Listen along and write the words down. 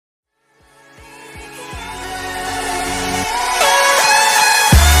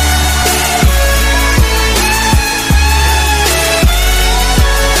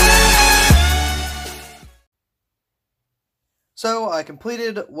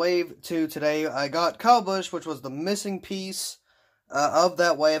completed Wave 2 today. I got Kyle Busch, which was the missing piece of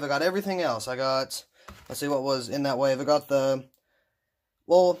that wave. I got everything else. I got, let's see what was in that wave. I got the,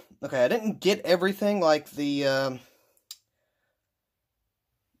 well, okay, I didn't get everything, like the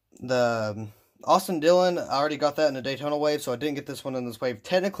Austin Dillon. I already got that in the Daytona wave, so I didn't get this one in this wave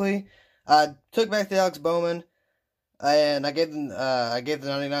technically. I took back the Alex Bowman, and I gave the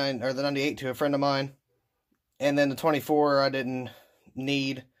 99 or the 98 to a friend of mine. And then the 24 I didn't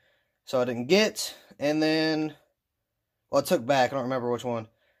need, so I didn't get. And then, well, I took back. I don't remember which one.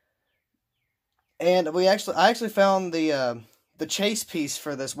 And I actually found the chase piece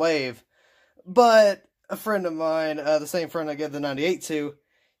for this wave, but a friend of mine, the same friend I gave the 98 to,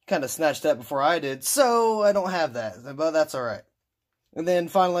 kind of snatched that before I did, so I don't have that, but that's all right. And then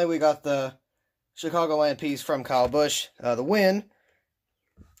finally, we got the Chicagoland piece from Kyle Busch, the win.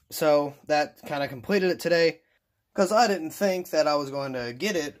 So that kind of completed it today. Because I didn't think that I was going to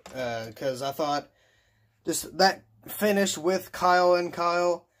get it, because I thought just that finish with Kyle and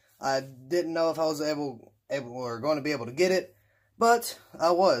Kyle, I didn't know if I was able or going to be able to get it, but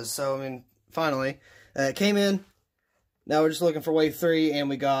I was. So, I mean, finally, it came in. Now we're just looking for Wave 3, and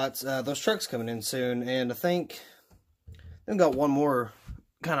we got those trucks coming in soon, and I think we got one more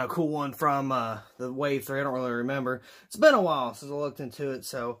kind of cool one from the Wave 3. I don't really remember. It's been a while since I looked into it,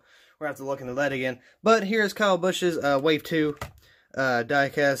 so we're going to have to look into that again. But here's Kyle Busch's Wave 2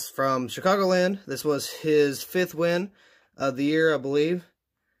 diecast from Chicagoland. This was his 5th win of the year, I believe.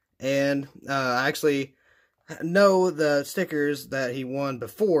 And I actually know the stickers that he won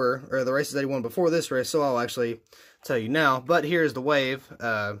before, or the races that he won before this race, so I'll actually tell you now. But here's the wave,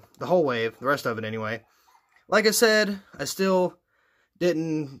 the whole wave, the rest of it anyway. Like I said, I still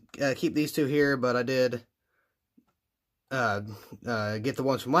didn't keep these two here, but I did get the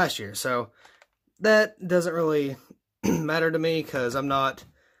ones from last year, so that doesn't really matter to me because I'm not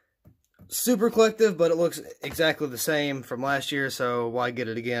super collective, but it looks exactly the same from last year, so why get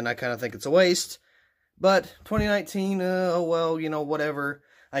it again? I kind of think it's a waste. But 2019, oh well, you know, whatever.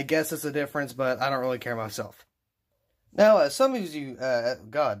 I guess it's a difference, but I don't really care myself. Now, as some of you,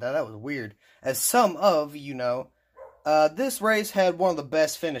 God, that was weird. As some of you know, this race had one of the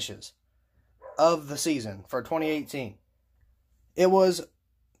best finishes of the season for 2018. It was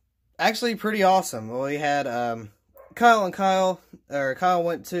actually pretty awesome. We had Kyle and Kyle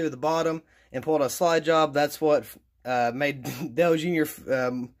went to the bottom and pulled a slide job. That's what made Dale Jr.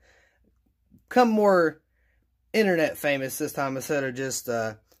 Become more internet famous this time instead of just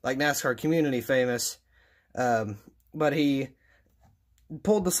like NASCAR community famous. But he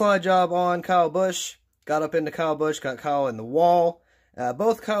pulled the slide job on Kyle Busch, got up into Kyle Busch, got Kyle in the wall.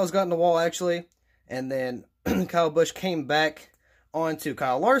 Both Kyles got in the wall actually, and then Kyle Busch came back onto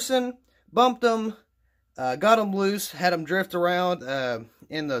Kyle Larson, bumped him, got him loose, had him drift around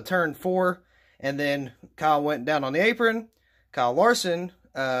in the turn 4, and then Kyle went down on the apron. Kyle Larson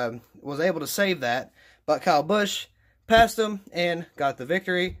was able to save that, but Kyle Busch passed him and got the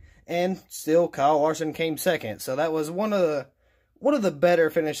victory, and still Kyle Larson came second. So that was one of the better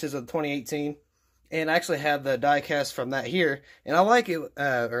finishes of 2018. And I actually have the diecast from that here, and I like it,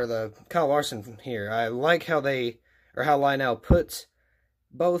 or the Kyle Larson here. I like how how Lionel puts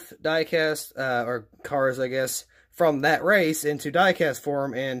both diecast, or cars, I guess, from that race into diecast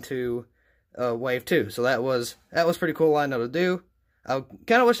form and to Wave 2. So that was pretty cool Lionel to do. I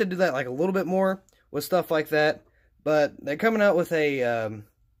kind of wish they'd do that like a little bit more with stuff like that, but they're coming out with like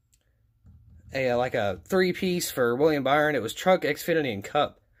a 3-piece for William Byron. It was Truck, Xfinity, and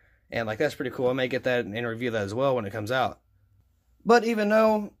Cup. And, like, that's pretty cool. I may get that and review that as well when it comes out. But even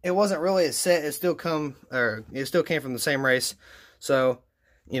though it wasn't really a set, it still came from the same race. So,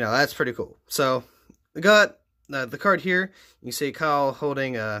 you know, that's pretty cool. So, we got the card here. You see Kyle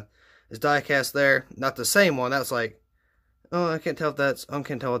holding his diecast there. Not the same one. That's like, oh, I can't tell what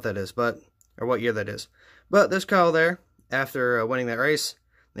that is, but, or what year that is. But there's Kyle there after winning that race.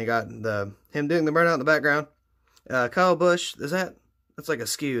 They got him doing the burnout in the background. Kyle Busch, that's like a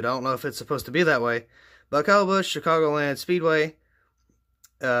skewed. I don't know if it's supposed to be that way. But Kyle Busch, Chicagoland Speedway,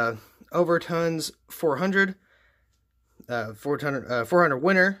 Overton's 400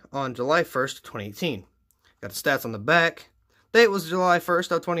 winner on July 1st, 2018. Got the stats on the back. Date was July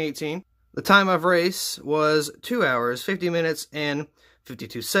 1st of 2018. The time of race was 2 hours, 50 minutes, and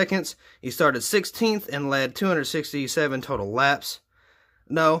 52 seconds. He started 16th and led 267 total laps.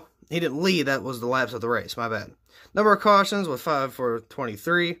 No, he didn't lead. That was the laps of the race. My bad. Number of cautions was 5 for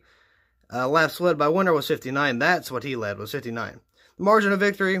 23. Laps led by winner was 59. That's what he led, was 59. The margin of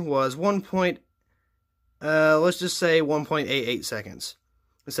victory was let's just say 1.88 seconds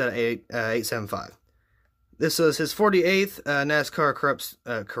instead of 8.75. This was his 48th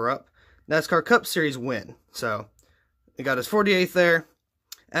NASCAR Cup Series win. So he got his 48th there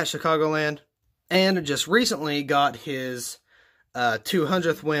at Chicagoland, and just recently got his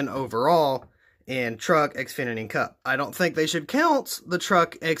 200th win overall in Truck Xfinity Cup. I don't think they should count the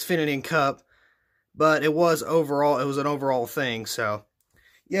Truck Xfinity Cup, but it was overall. It was an overall thing. So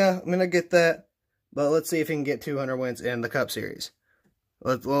yeah, I'm gonna get that. But let's see if he can get 200 wins in the Cup Series.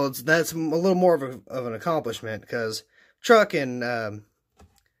 Well, that's a little more of an accomplishment, because Truck and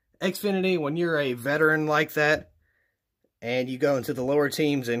Xfinity, when you're a veteran like that, and you go into the lower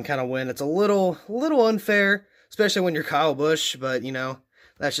teams and kind of win, it's a little unfair, especially when you're Kyle Busch, but, you know,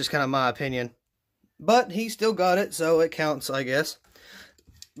 that's just kind of my opinion. But he still got it, so it counts, I guess.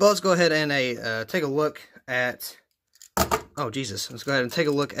 But let's go ahead and take a look at, oh, Jesus, let's go ahead and take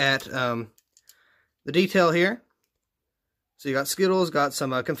a look at the detail here. So you got Skittles, got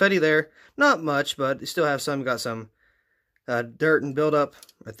some confetti there, not much, but you still have some. You got some dirt and buildup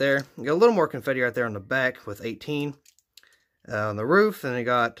right there. You got a little more confetti right there on the back with 18. On the roof, and you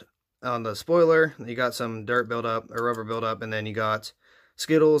got on the spoiler, you got some dirt buildup or rubber buildup, and then you got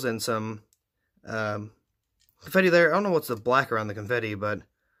Skittles and some confetti there. I don't know what's the black around the confetti, but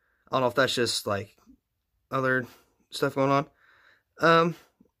I don't know if that's just like other stuff going on.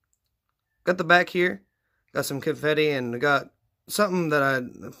 Got the back here, got some confetti, and got something that I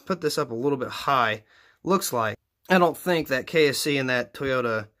put this up a little bit high. Looks like, I don't think that KSC and that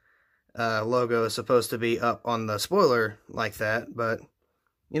Toyota logo is supposed to be up on the spoiler like that, but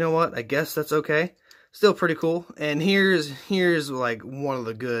you know what, I guess that's okay. Still pretty cool. And here's like one of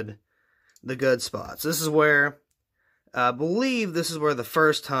the good spots. This is where I believe this is where the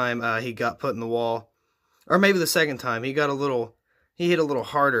first time he got put in the wall, or maybe the second time, he hit a little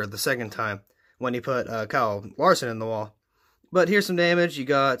harder the second time when he put Kyle Larson in the wall. But here's some damage. You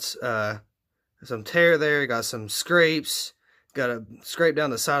got some tear there, you got some scrapes. Got a scrape down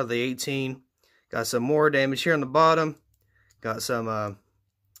the side of the 18. Got some more damage here on the bottom. Got some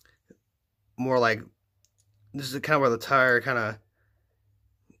more like, this is kind of where the tire kind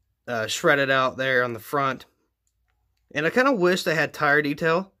of shredded out there on the front. And I kind of wish they had tire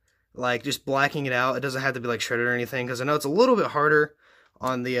detail, like just blacking it out. It doesn't have to be like shredded or anything, because I know it's a little bit harder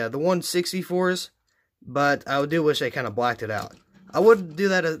on the 164s, but I do wish they kind of blacked it out. I would do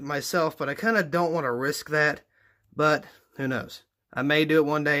that myself, but I kind of don't want to risk that. But who knows? I may do it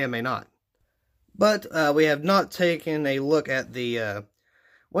one day, I may not. But we have not taken a look at the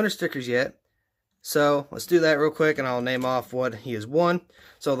winter stickers yet. So let's do that real quick, and I'll name off what he has won.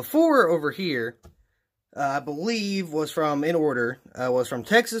 So the 4 over here, I believe, was from, in order, was from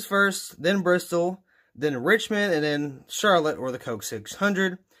Texas first, then Bristol, then Richmond, and then Charlotte, or the Coke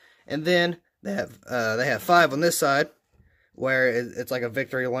 600. And then they have 5 on this side, where it's like a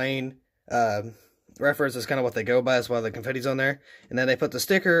victory lane reference is kind of what they go by. That's why the confetti's on there. And then they put the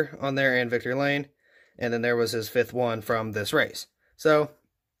sticker on there and victory lane. And then there was his 5th one from this race. So,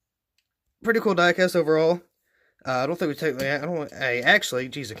 pretty cool diecast overall. I don't think we took, actually,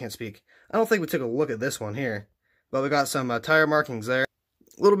 geez, I can't speak. I don't think we took a look at this one here. But we got some tire markings there.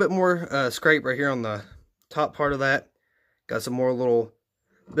 A little bit more scrape right here on the top part of that. Got some more little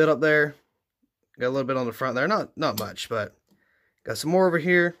bit up there. Got a little bit on the front there. Not much, but got some more over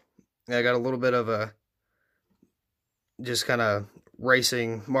here. I got a little bit of a just kind of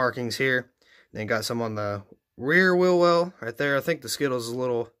racing markings here. Then got some on the rear wheel well right there. I think the Skittles is a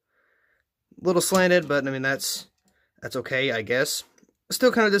little slanted, but I mean that's okay, I guess.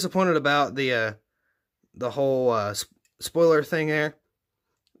 Still kind of disappointed about the whole spoiler thing there,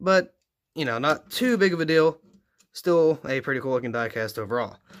 but you know, not too big of a deal. Still a pretty cool looking diecast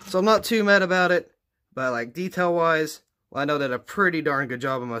overall. So I'm not too mad about it, but like detail wise, well, I know did a pretty darn good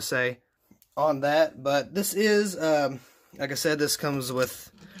job, I must say, on that. But this is, like I said, this comes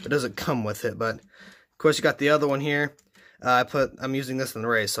with, it doesn't come with it, but of course you got the other one here. I'm using this in the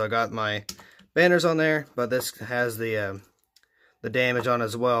race, so I got my banners on there, but this has the damage on it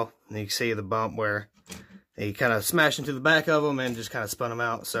as well. And you can see the bump where he kind of smashed into the back of them and just kind of spun them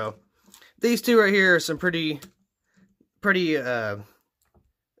out. So these two right here are some pretty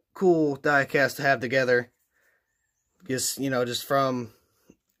cool diecast to have together. Just, you know, just from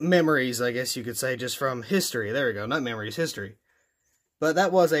memories, I guess you could say, just from history. There we go, not memories, history. But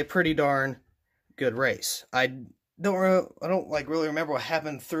that was a pretty darn good race. I don't like really remember what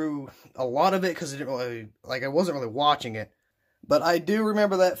happened through a lot of it, because I wasn't really watching it. But I do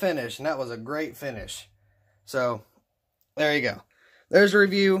remember that finish, and that was a great finish. So there you go. There's a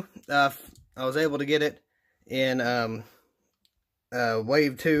review. I was able to get it in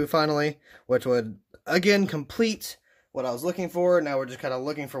Wave 2 finally, which would again complete what I was looking for. Now we're just kind of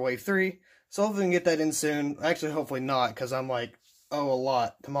looking for Wave 3. So hopefully we can get that in soon. Actually, hopefully not, because I'm like, a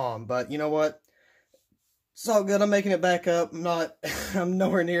lot to Mom. But you know what? It's all good. I'm making it back up. I'm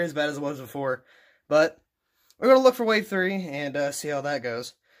nowhere near as bad as it was before. But we're going to look for Wave 3 and see how that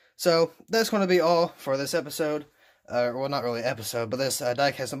goes. So that's going to be all for this episode. Well, not really episode, but this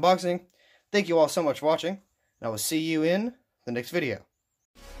Diecast unboxing. Thank you all so much for watching. And I will see you in the next video.